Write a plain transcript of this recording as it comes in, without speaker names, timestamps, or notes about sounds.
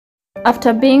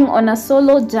After being on a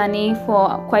solo journey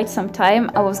for quite some time,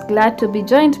 I was glad to be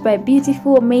joined by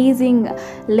beautiful, amazing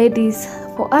ladies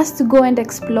for us to go and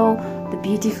explore the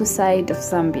beautiful side of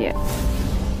Zambia.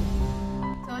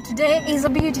 So today is a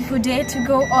beautiful day to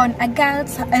go on a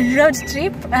girls' road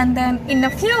trip, and then in a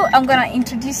few I'm gonna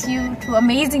introduce you to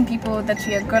amazing people that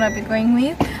we are gonna be going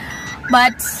with.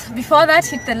 But before that,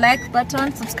 hit the like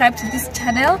button, subscribe to this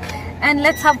channel, and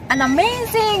let's have an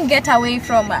amazing getaway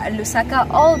from Lusaka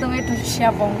all the way to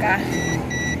Siavonga.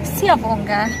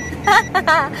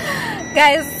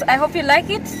 Guys, I hope you like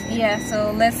it. Yeah,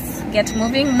 so let's get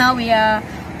moving. Now we are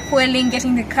fueling,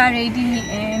 getting the car ready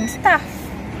and stuff.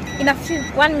 In a few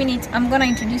 1 minute, I'm gonna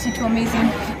introduce you to amazing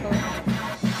people.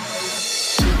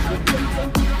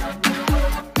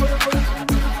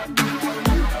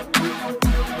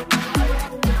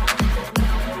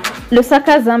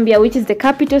 Lusaka, Zambia, which is the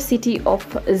capital city of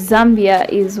Zambia,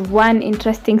 is one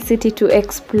interesting city to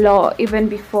explore even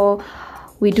before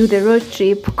we do the road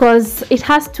trip, because it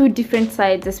has two different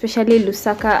sides, especially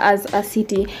Lusaka as a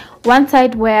city. One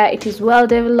side where it is well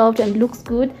developed and looks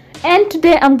good, and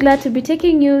today I'm glad to be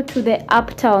taking you to the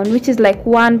uptown, which is like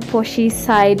one poshy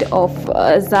side of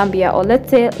Zambia, or let's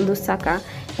say Lusaka.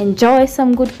 Enjoy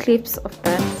some good clips of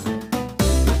that.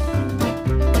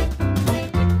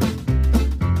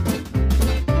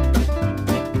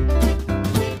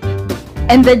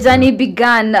 And the journey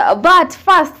began. But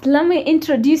first, let me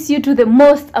introduce you to the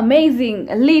most amazing,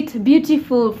 lit,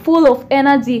 beautiful, full of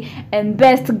energy and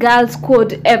best girl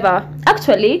squad ever.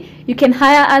 Actually, you can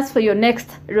hire us for your next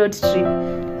road trip.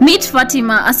 Meet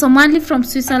Fatima, a Somali from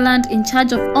Switzerland in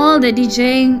charge of all the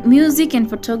DJing, music and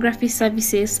photography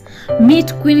services.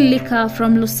 Meet Queen Lika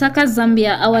from Lusaka,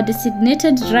 Zambia, our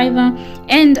designated driver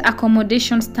and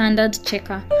accommodation standard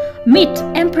checker. Meet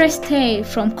Empress Tay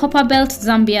from Copperbelt,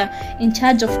 Zambia, in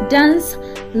charge of dance,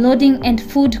 loading and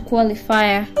food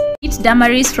qualifier. Meet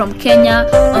Damaris from Kenya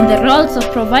on the roles of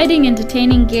providing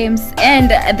entertaining games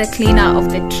and the cleaner of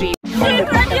the trip.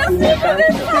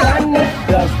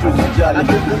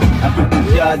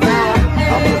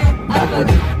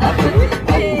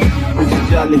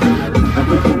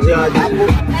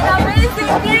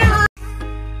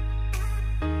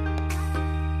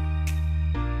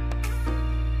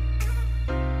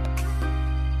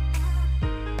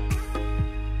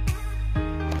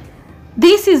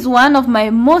 This is one of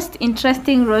my most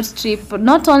interesting road trips,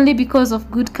 not only because of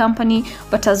good company,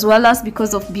 but as well as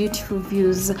because of beautiful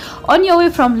views. On your way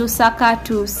from Lusaka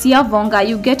to Siavonga,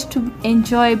 you get to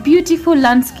enjoy beautiful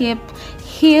landscape,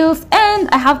 hills, and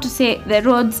I have to say the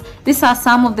roads. These are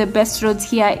some of the best roads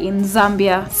here in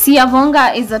Zambia.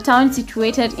 Siavonga is a town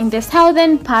situated in the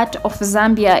southern part of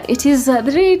Zambia. It is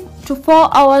 3 to 4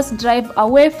 hours drive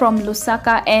away from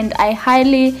Lusaka, and I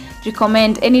highly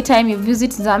recommend anytime you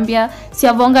visit Zambia,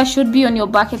 Siavonga should be on your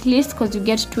bucket list, because you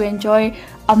get to enjoy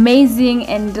amazing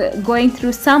and going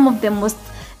through some of the most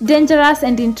dangerous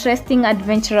and interesting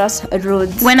adventurous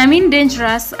roads. When I mean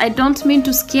dangerous, I don't mean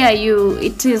to scare you.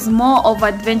 It is more of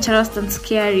adventurous than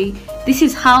scary. This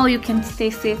is how you can stay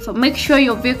safe. Make sure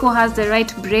your vehicle has the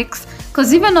right brakes,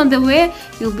 because even on the way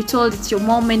you'll be told it's your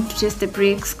moment to test the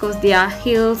brakes, because there are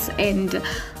hills and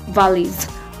valleys.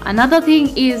 Another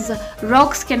thing is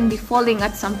rocks can be falling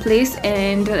at some place,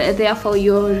 and therefore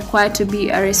you're required to be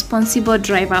a responsible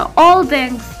driver. All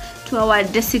thanks to our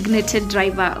designated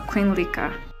driver, Queen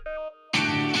Lika.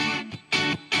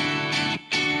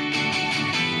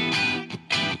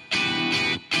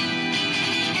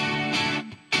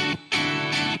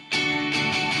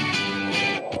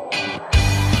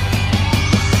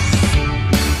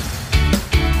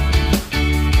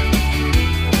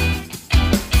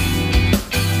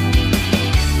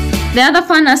 The other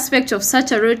fun aspect of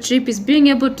such a road trip is being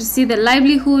able to see the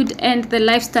livelihood and the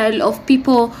lifestyle of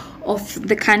people of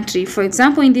the country. For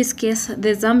example, in this case, the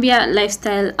Zambia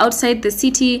lifestyle outside the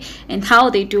city and how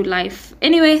they do life.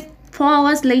 Anyway, 4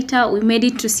 hours later, we made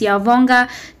it to Siavonga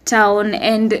town,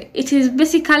 and it is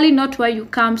basically not where you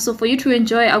come. So for you to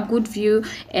enjoy a good view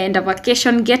and a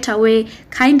vacation getaway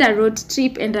kind of road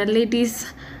trip and a ladies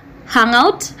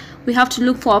hangout, we have to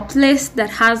look for a place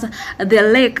that has the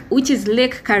lake, which is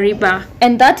Lake Kariba,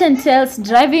 and that entails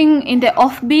driving in the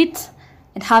offbeat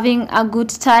and having a good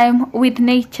time with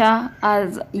nature,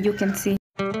 as you can see.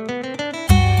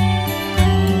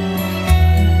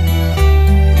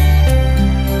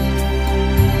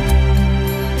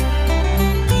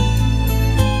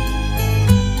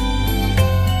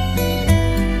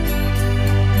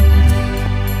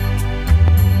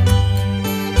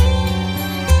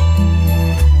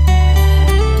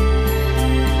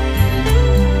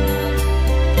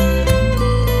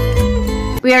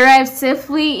 We arrived arrived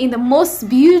safely in the most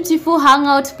beautiful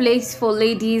hangout place for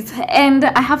ladies, and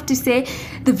I have to say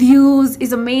the views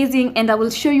is amazing, and I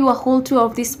will show you a whole tour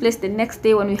of this place the next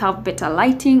day when we have better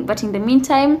lighting. But in the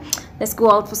meantime, let's go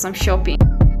out for some shopping.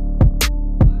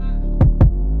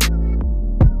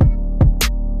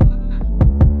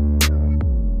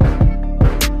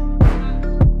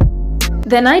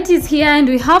 The night is here and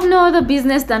we have no other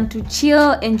business than to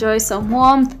chill, enjoy some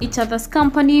warmth, each other's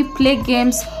company, play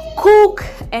games, cook,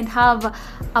 and have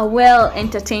a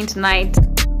well-entertained night.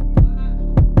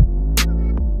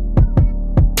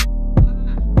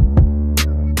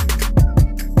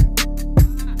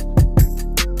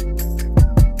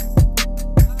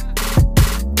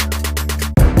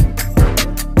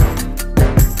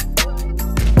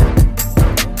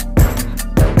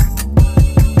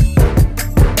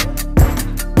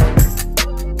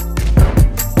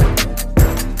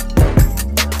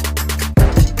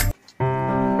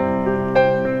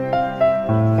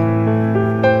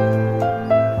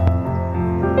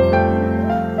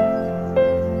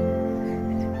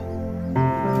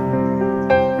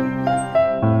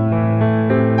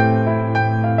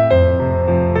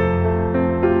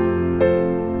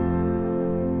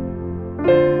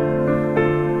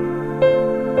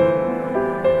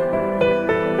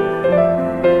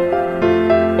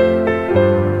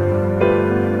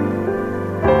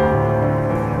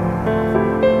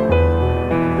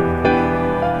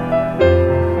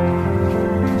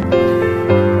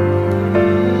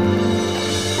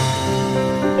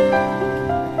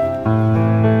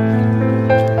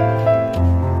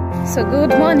 So good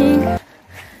morning.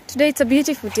 Today it's a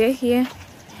beautiful day here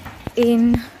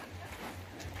in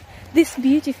this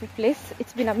beautiful place.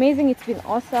 It's been amazing, it's been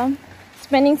awesome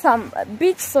spending some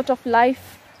beach sort of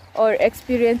life or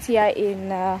experience here in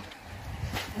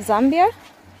Zambia.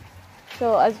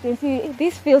 So as you can see,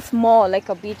 this feels more like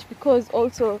a beach because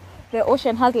also the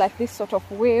ocean has like this sort of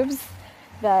waves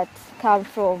that come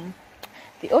from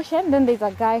the ocean. Then there's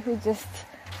a guy who just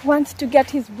wants to get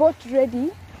his boat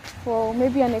ready for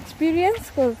maybe an experience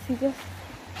because he just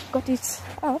got it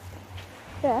up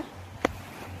there.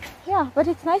 Yeah, but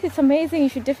it's nice, it's amazing. You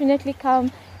should definitely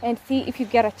come and see if you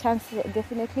get a chance,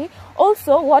 definitely.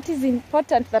 Also, what is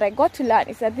important that I got to learn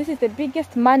is that this is the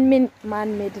biggest man-made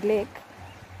lake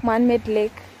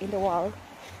in the world,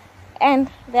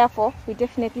 and therefore we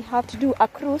definitely have to do a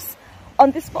cruise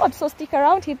on this spot. So stick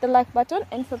around, hit the like button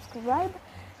and subscribe.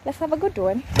 Let's have a good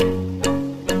one.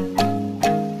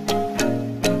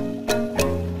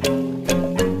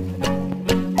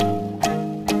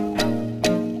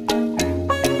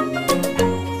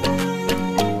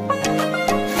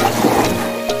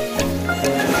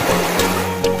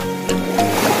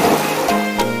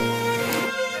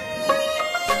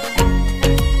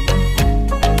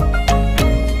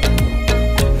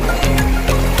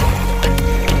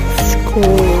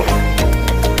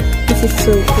 This is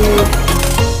so good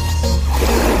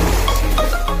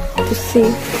to see.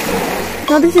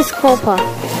 Now this is copper.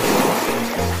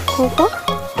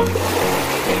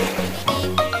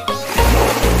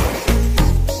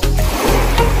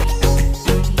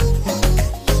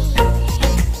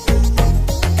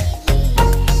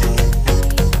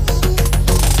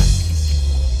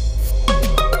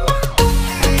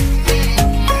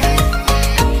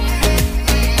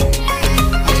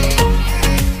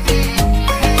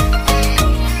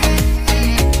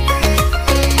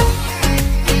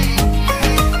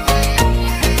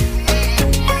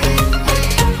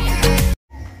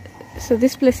 So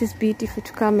this place is beautiful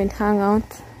to come and hang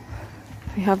out.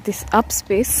 We have this up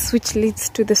space which leads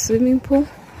to the swimming pool.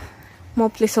 More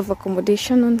place of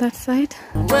accommodation on that side.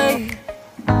 Wait,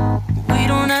 we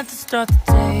don't have to start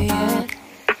the day yet.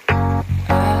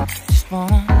 I just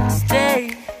wanna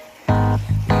stay,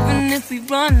 even if we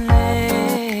run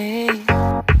late.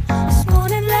 This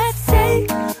morning, let's take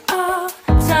our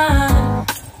time.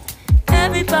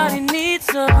 Everybody needs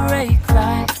a break,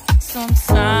 right?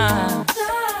 Sometimes.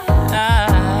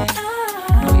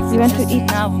 You want to eat?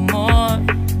 Now more.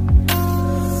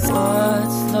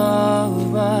 What's the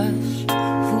rush?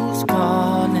 Who's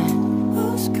calling?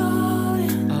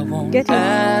 I won't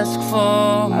ask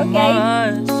for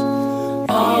much.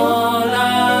 All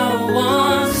I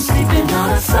want is sleeping on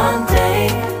a Sunday.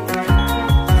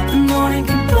 The morning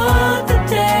can put the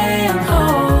day on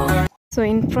hold. So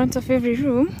in front of every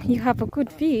room you have a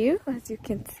good view, as you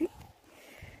can see.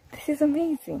 This is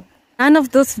amazing. None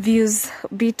of those views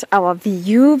beat our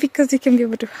view because you can be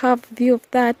able to have a view of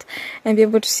that and be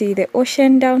able to see the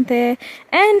ocean down there.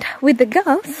 And with the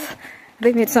girls,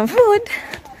 they made some food.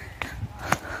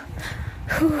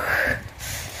 Whew.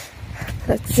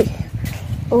 Let's see.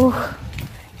 Oh,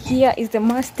 Here is the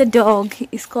master dog.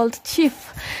 It's called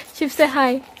Chief. Chief, say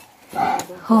hi.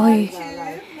 Hi.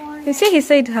 You see, he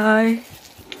said hi.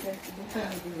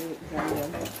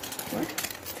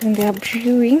 And they are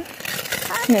brewing.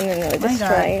 No, just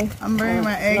trying. I'm burying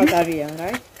my egg. Not a young,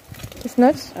 right? It's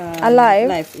not alive.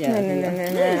 Life, yeah.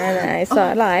 No. It's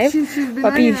not alive.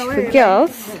 Papi, for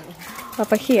girls.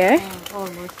 Papa here.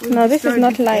 No, this is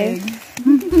not live.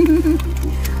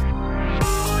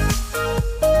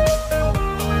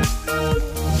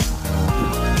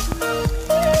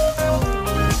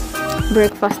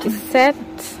 Breakfast is set.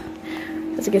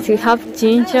 As you can see, we have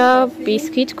ginger,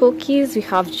 biscuit, cookies, we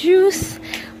have juice,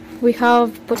 we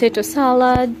have potato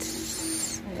salad,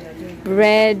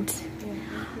 bread,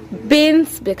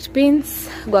 beans, baked beans,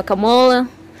 guacamole,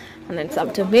 and then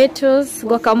some tomatoes,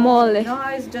 guacamole. No,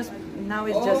 it's just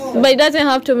But it doesn't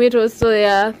have tomatoes, so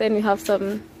yeah, then we have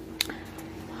some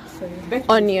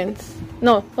onions.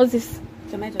 No, what's this?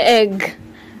 tomato. Egg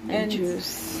and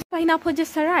juice. Pineapple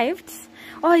just arrived.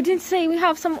 Oh, I didn't say we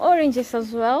have some oranges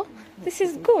as well. This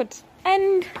is good.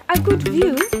 And a good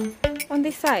view on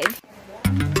this side.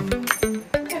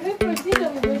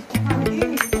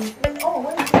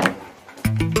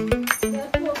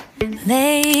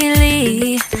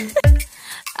 Lately,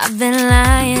 I've been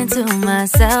lying to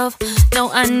myself. No,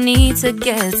 I need to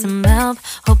get some help.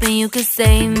 Hoping you could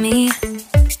save me,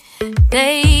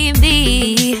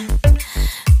 baby.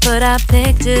 Put our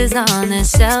pictures on the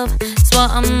shelf. Swore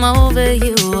I'm over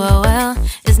you, oh well,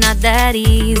 it's not that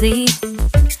easy.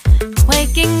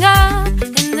 Waking up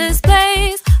in this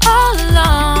place all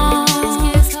alone,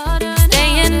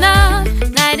 staying up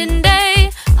night and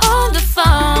day on the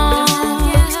phone.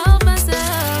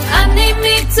 I need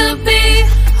me to be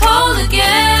whole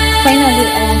again. Finally,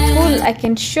 I am told I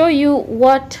can show you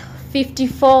what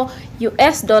 54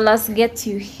 US dollars gets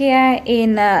you here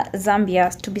in Zambia,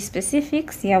 to be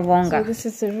specific, Siavonga. So this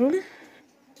is the room.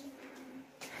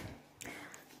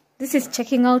 This is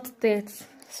checking out the...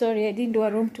 Sorry, I didn't do a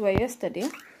room tour yesterday.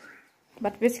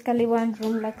 But basically one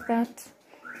room like that.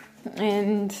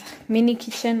 And mini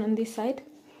kitchen on this side.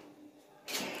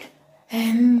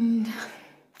 And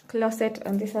closet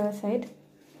on this other side.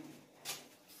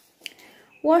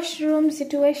 Washroom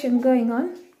situation going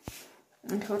on.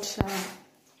 And hot shower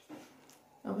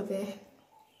over there.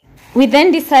 We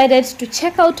then decided to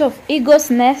check out of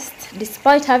Eagle's Nest,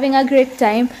 despite having a great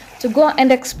time, to go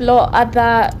and explore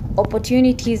other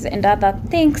opportunities and other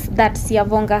things that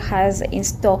Siavonga has in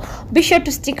store. Be sure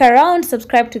to stick around,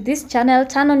 subscribe to this channel,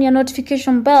 turn on your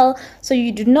notification bell so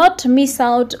you do not miss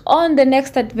out on the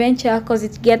next adventure, because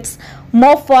it gets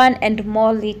more fun and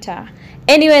more later.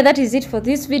 Anyway, that is it for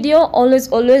this video. Always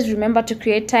remember to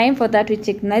create time for that which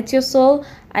ignites your soul.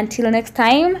 Until next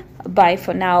time, bye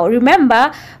for now.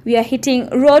 Remember, we are hitting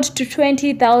road to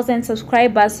 20,000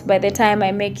 subscribers by the time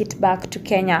I make it back to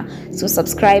Kenya. So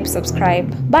subscribe.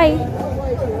 Bye.